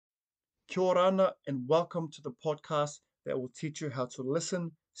Kia ora and welcome to the podcast that will teach you how to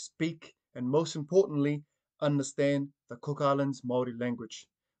listen, speak, and most importantly, understand the Cook Islands Māori language.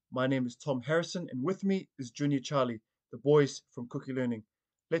 My name is Tom Harrison, and with me is Junior Charlie, the boys from Kuki Learning.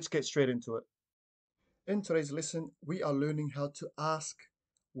 Let's get straight into it. In today's lesson, we are learning how to ask,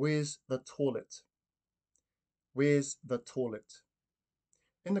 where's the toilet? Where's the toilet?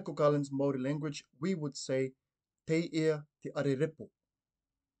 In the Cook Islands Māori language, we would say, te ea te arerepo.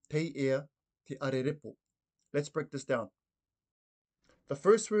 Te ea te arerepo. Let's break this down. The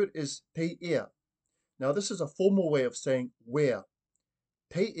first word is te ea. Now this is a formal way of saying where.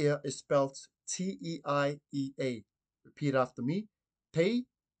 Te ea is spelled T-E-I-E-A. Repeat after me. Te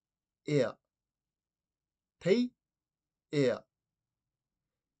ea. Te ea.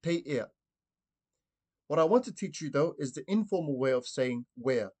 Te ea. What I want to teach you though is the informal way of saying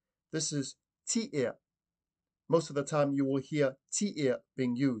where. This is te ea. Most of the time you will hear te ea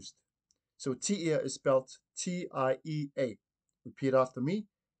being used. So te ea is spelled T-I-E-A. Repeat after me.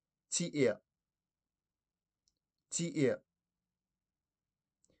 Te ea. Te ea.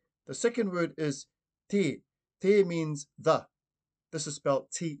 The second word is te. Te means the. This is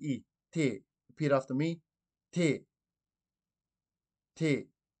spelled T-E. Te. Repeat after me. Te. Te.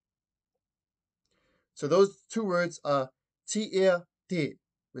 So those two words are te ea te.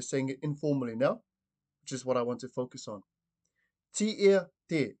 We're saying it informally now, which is what I want to focus on. Te ea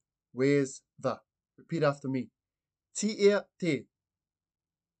te. Where's the? Repeat after me. Te ea te.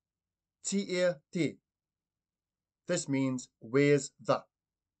 Te ea te. This means where's the.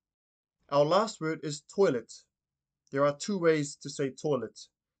 Our last word is toilet. There are two ways to say toilet.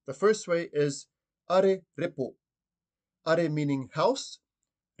 The first way is are repo. Are meaning house,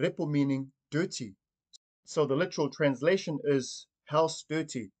 repo meaning dirty. So the literal translation is house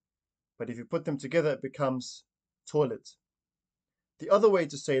dirty. But if you put them together, it becomes toilet. The other way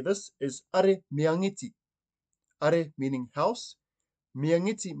to say this is are miangiti. Are meaning house,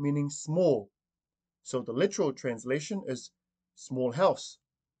 miangiti meaning small. So the literal translation is small house.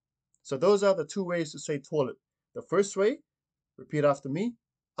 So those are the two ways to say toilet. The first way, repeat after me,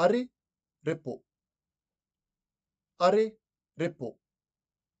 are repo. Are repo.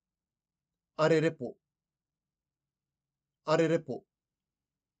 Are repo. Are repo.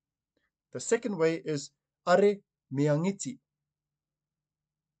 The second way is are miangiti.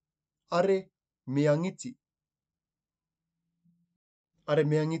 Are miangiti. Are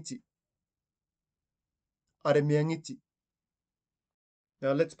miangiti. Are miangiti.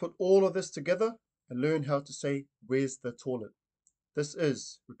 Now let's put all of this together and learn how to say where's the toilet. This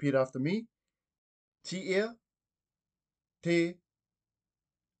is, repeat after me, te ea te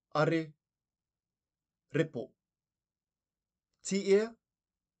are repo. Te ea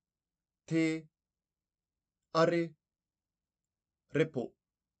te are repo.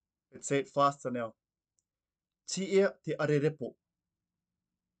 Let's say it faster now. Te ea te are repo.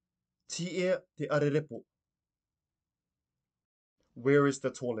 Te ea te are repo. Where is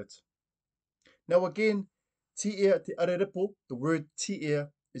the toilet? Now again, te ea te are repo, the word te ea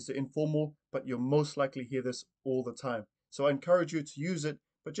is the informal, but you'll most likely hear this all the time. So I encourage you to use it,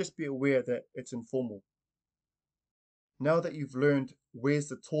 but just be aware that it's informal. Now that you've learned where's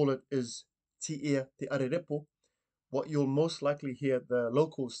the toilet is te ea te are repo, what you'll most likely hear the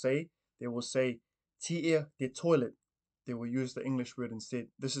locals say, they will say te ea te toilet. They will use the English word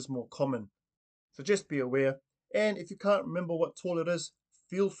instead. This is more common. So just be aware. And if you can't remember what toilet is,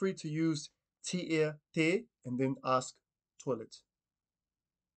 feel free to use te ea te and then ask toilet.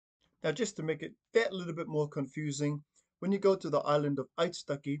 Now just to make it that little bit more confusing, when you go to the island of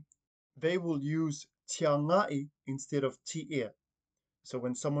Aitutaki, they will use tiangai instead of te ea. So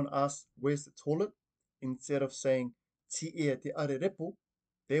when someone asks, where's the toilet? Instead of saying te ea te are repo,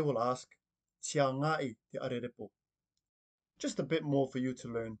 they will ask tiangai te are repo. Just a bit more for you to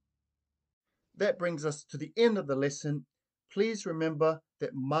learn. That brings us to the end of the lesson. Please remember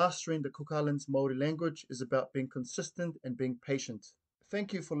that mastering the Cook Islands Māori language is about being consistent and being patient.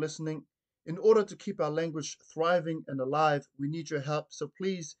 Thank you for listening. In order to keep our language thriving and alive, we need your help. So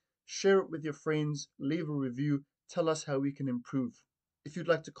please share it with your friends, leave a review, tell us how we can improve. If you'd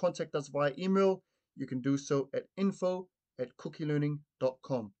like to contact us via email, you can do so at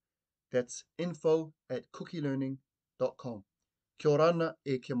info@kukilearning.com. That's info@kukilearning.com. Kia ora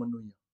e kia manuia.